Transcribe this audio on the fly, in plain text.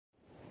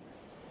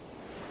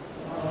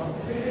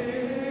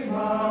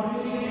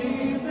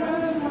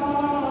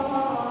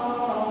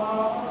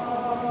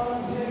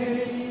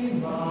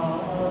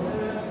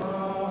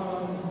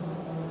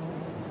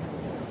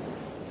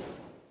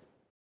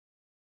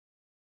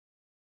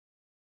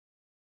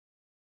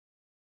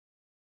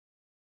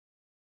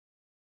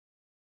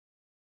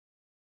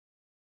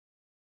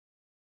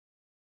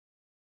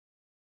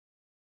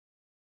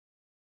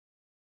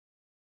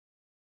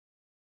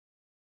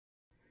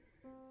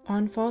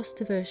On false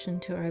devotion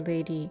to Our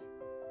Lady.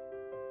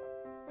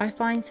 I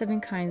find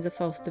 7 kinds of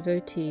false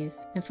devotees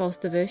and false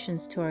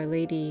devotions to Our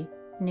Lady,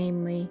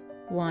 namely: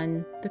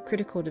 1. The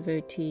critical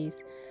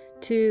devotees;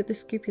 2. The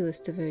scrupulous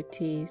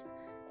devotees;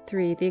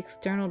 3. The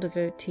external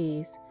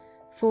devotees;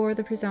 4.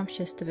 The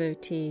presumptuous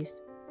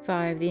devotees;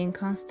 5. The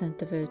inconstant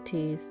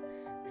devotees;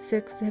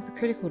 6. The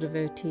hypocritical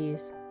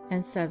devotees;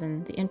 and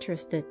 7. The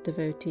interested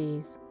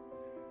devotees.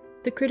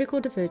 The critical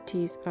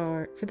devotees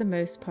are, for the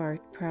most part,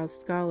 proud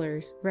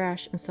scholars,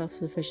 rash and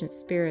self-sufficient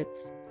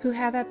spirits, who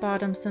have at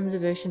bottom some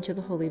devotion to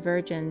the Holy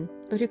Virgin,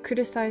 but who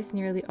criticize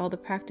nearly all the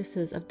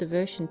practices of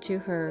devotion to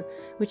her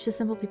which the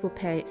simple people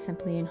pay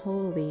simply and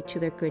wholly to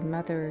their good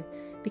Mother,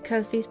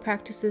 because these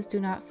practices do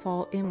not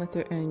fall in with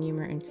their own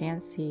humor and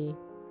fancy.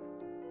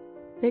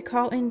 They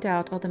call in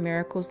doubt all the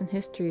miracles and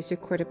histories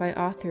recorded by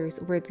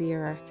authors worthy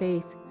of our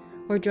faith,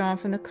 or drawn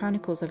from the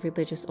chronicles of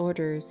religious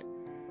orders,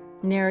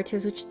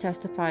 narratives which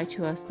testify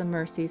to us the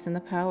mercies and the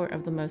power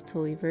of the Most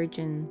Holy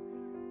Virgin.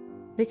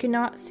 They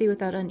cannot see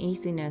without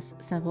uneasiness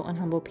simple and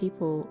humble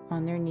people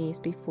on their knees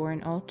before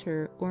an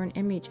altar or an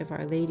image of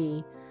Our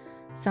Lady,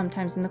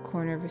 sometimes in the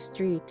corner of a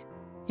street,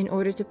 in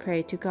order to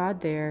pray to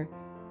God there,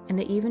 and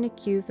they even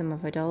accuse them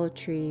of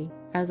idolatry,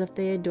 as if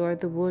they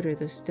adored the wood or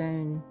the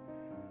stone.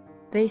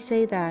 They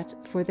say that,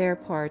 for their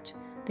part,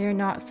 they are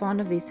not fond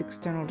of these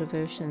external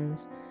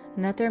devotions,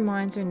 and that their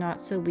minds are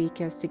not so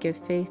weak as to give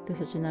faith to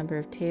such a number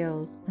of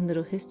tales and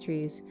little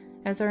histories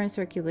as are in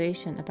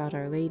circulation about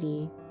Our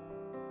Lady.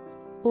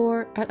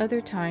 Or, at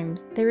other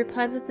times, they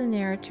reply that the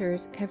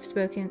narrators have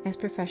spoken as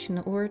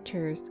professional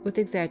orators with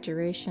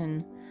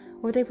exaggeration,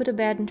 or they put a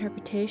bad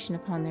interpretation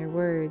upon their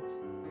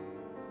words.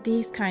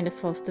 These kind of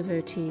false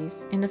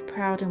devotees and of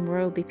proud and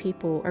worldly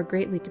people are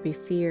greatly to be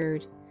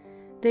feared.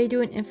 They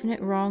do an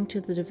infinite wrong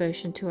to the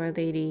devotion to Our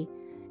Lady,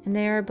 and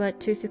they are but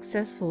too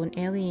successful in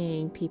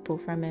alienating people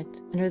from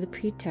it under the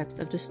pretext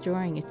of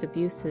destroying its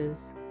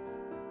abuses.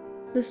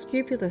 The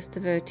scrupulous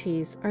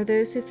devotees are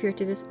those who fear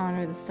to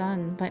dishonor the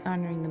Son by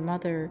honoring the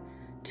Mother,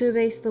 to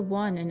abase the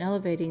one and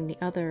elevating the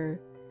other.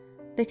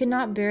 They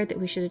cannot bear that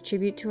we should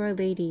attribute to Our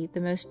Lady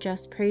the most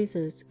just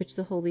praises which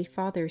the Holy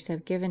Fathers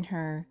have given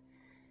her.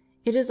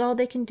 It is all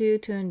they can do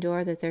to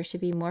endure that there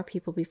should be more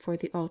people before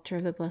the altar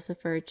of the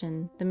Blessed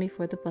Virgin than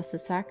before the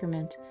Blessed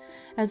Sacrament,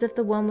 as if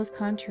the one was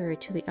contrary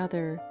to the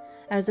other,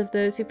 as if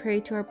those who pray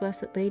to our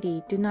Blessed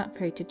Lady did not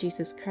pray to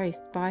Jesus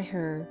Christ by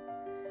her.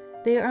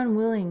 They are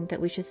unwilling that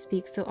we should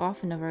speak so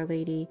often of Our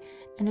Lady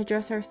and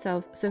address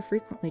ourselves so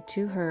frequently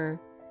to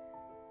her.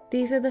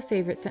 These are the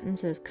favorite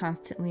sentences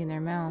constantly in their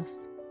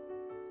mouths.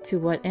 To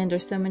what end are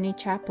so many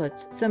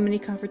chaplets, so many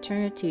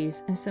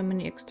confraternities, and so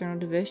many external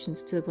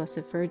devotions to the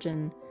Blessed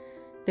Virgin?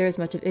 There is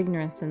much of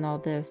ignorance in all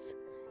this.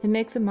 It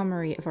makes a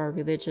mummery of our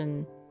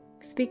religion.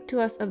 Speak to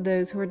us of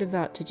those who are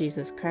devout to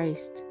Jesus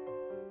Christ.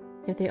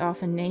 Yet they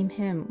often name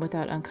Him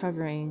without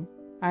uncovering.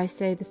 I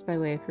say this by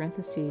way of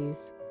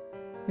parentheses.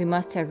 We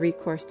must have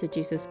recourse to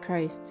Jesus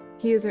Christ.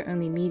 He is our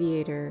only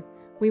mediator.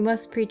 We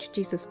must preach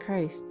Jesus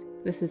Christ.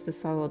 This is the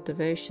solid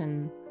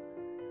devotion.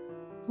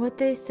 What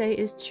they say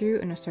is true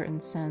in a certain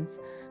sense,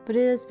 but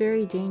it is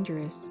very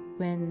dangerous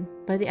when,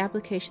 by the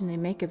application they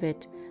make of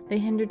it, they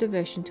hinder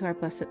devotion to our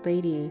Blessed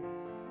Lady,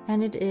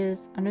 and it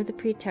is, under the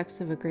pretext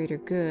of a greater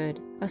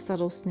good, a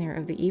subtle snare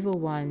of the evil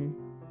one.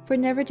 For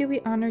never do we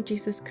honor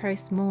Jesus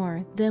Christ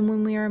more than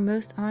when we are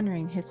most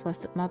honoring His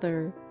Blessed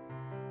Mother.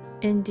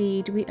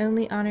 Indeed, we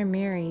only honor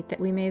Mary that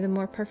we may the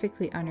more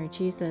perfectly honor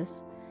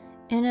Jesus,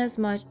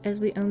 inasmuch as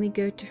we only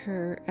go to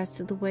her as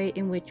to the way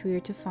in which we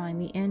are to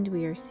find the end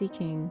we are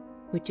seeking,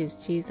 which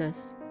is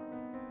Jesus.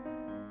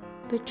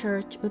 The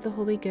Church, with the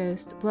Holy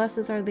Ghost,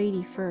 blesses Our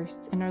Lady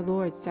first and our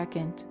Lord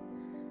second.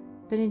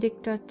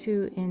 Benedicta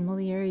tu in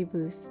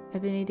mulieribus,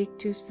 et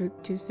benedictus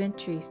fructus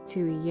ventris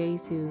tui,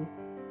 Iesu.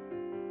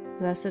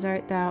 Blessed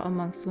art thou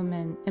amongst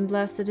women, and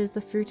blessed is the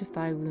fruit of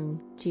thy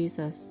womb,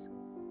 Jesus.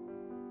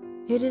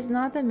 It is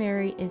not that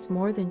Mary is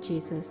more than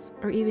Jesus,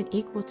 or even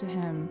equal to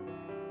Him.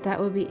 That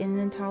would be an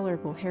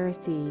intolerable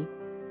heresy.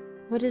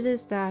 But it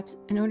is that,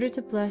 in order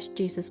to bless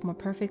Jesus more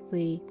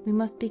perfectly, we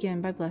must begin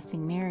by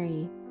blessing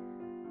Mary.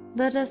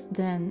 Let us,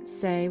 then,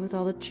 say with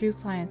all the true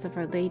clients of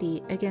Our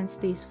Lady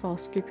against these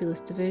false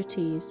scrupulous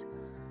devotees: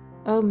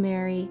 O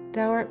Mary,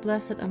 thou art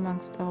blessed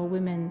amongst all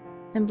women,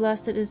 and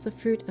blessed is the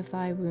fruit of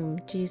thy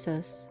womb,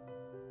 Jesus.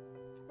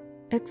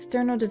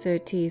 External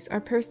devotees are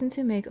persons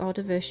who make all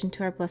devotion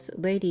to our Blessed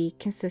Lady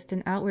consist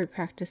in outward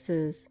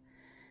practices.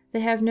 They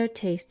have no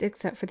taste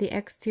except for the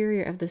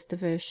exterior of this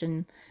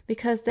devotion,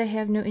 because they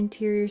have no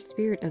interior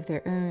spirit of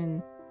their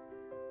own.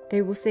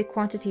 They will say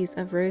quantities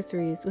of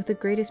rosaries with the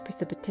greatest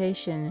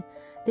precipitation.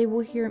 They will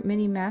hear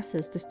many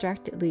masses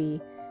distractedly.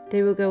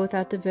 They will go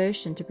without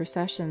devotion to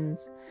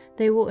processions.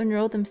 They will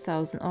enroll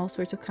themselves in all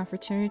sorts of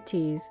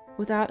confraternities,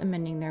 without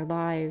amending their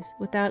lives,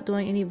 without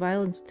doing any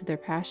violence to their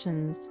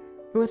passions,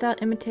 or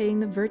without imitating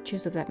the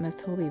virtues of that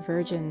most holy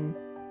Virgin.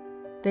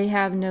 They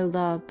have no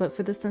love but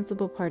for the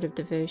sensible part of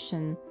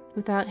devotion,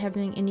 without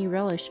having any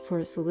relish for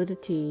its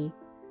solidity.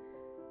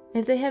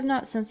 If they have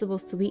not sensible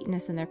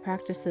sweetness in their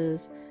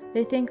practices,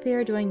 They think they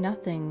are doing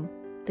nothing.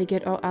 They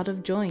get all out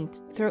of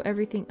joint, throw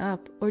everything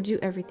up, or do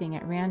everything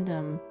at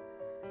random.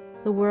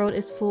 The world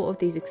is full of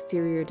these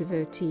exterior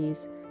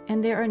devotees,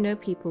 and there are no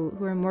people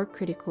who are more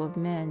critical of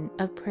men,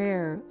 of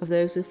prayer, of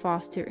those who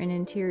foster an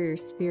interior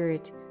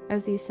spirit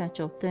as the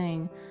essential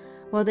thing,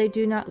 while they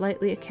do not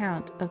lightly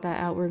account of that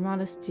outward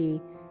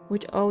modesty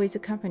which always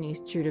accompanies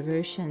true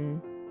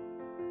devotion.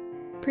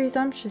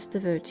 Presumptuous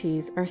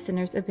devotees are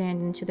sinners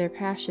abandoned to their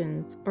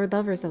passions, or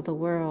lovers of the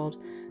world,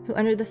 who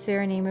under the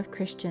fair name of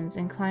Christians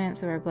and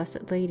clients of our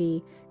Blessed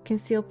Lady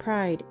conceal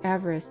pride,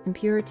 avarice,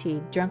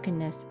 impurity,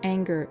 drunkenness,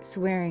 anger,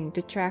 swearing,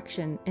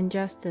 detraction,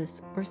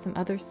 injustice, or some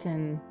other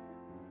sin.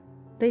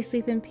 They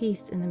sleep in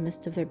peace in the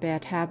midst of their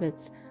bad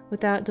habits,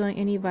 without doing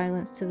any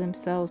violence to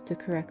themselves to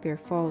correct their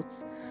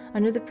faults,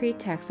 under the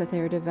pretext that they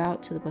are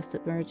devout to the Blessed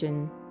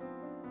Virgin.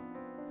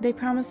 They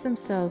promise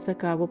themselves that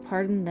God will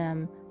pardon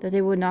them, that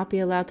they will not be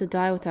allowed to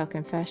die without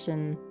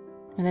confession,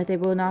 and that they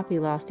will not be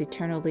lost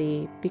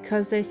eternally,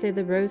 because they say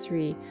the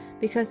Rosary,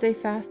 because they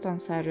fast on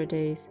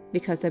Saturdays,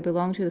 because they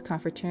belong to the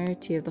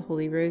Confraternity of the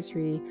Holy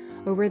Rosary,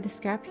 or wear the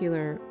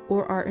scapular,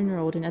 or are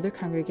enrolled in other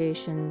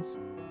congregations,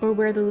 or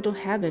wear the little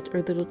habit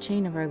or little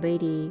chain of Our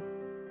Lady.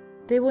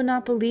 They will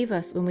not believe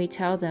us when we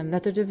tell them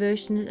that their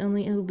devotion is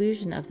only an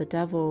illusion of the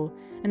devil,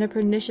 and a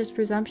pernicious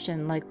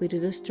presumption likely to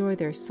destroy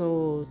their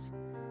souls.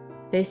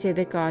 They say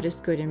that God is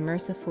good and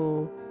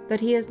merciful,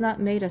 that He has not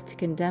made us to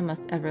condemn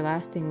us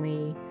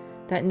everlastingly,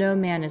 that no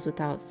man is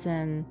without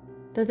sin,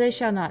 that they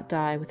shall not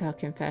die without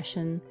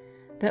confession,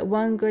 that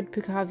one good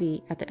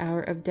peccavi at the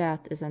hour of death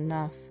is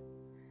enough,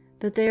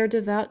 that they are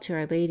devout to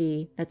Our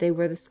Lady, that they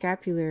wear the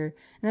scapular,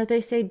 and that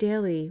they say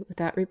daily,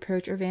 without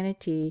reproach or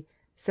vanity,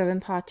 7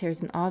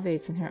 paters and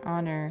aves in her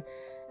honor,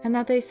 and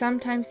that they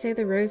sometimes say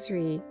the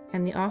Rosary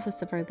and the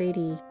office of Our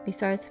Lady,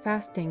 besides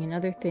fasting and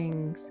other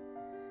things.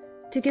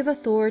 To give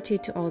authority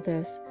to all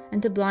this,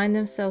 and to blind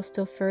themselves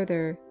still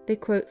further, they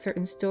quote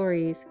certain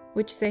stories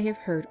which they have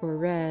heard or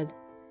read.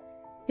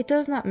 It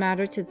does not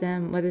matter to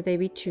them whether they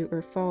be true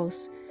or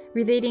false,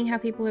 relating how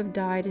people have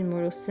died in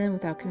mortal sin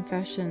without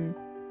confession,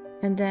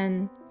 and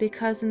then,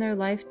 because in their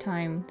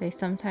lifetime they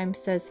sometimes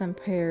said some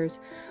prayers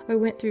or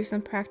went through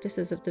some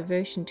practices of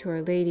devotion to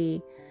Our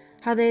Lady,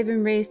 how they have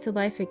been raised to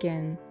life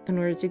again in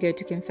order to go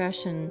to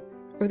confession,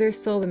 or their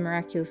soul been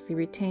miraculously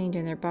retained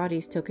in their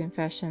bodies till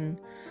confession,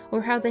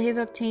 or how they have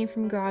obtained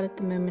from God at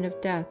the moment of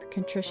death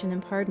contrition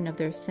and pardon of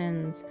their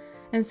sins,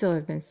 and so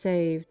have been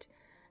saved,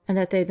 and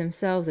that they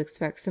themselves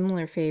expect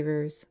similar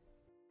favors.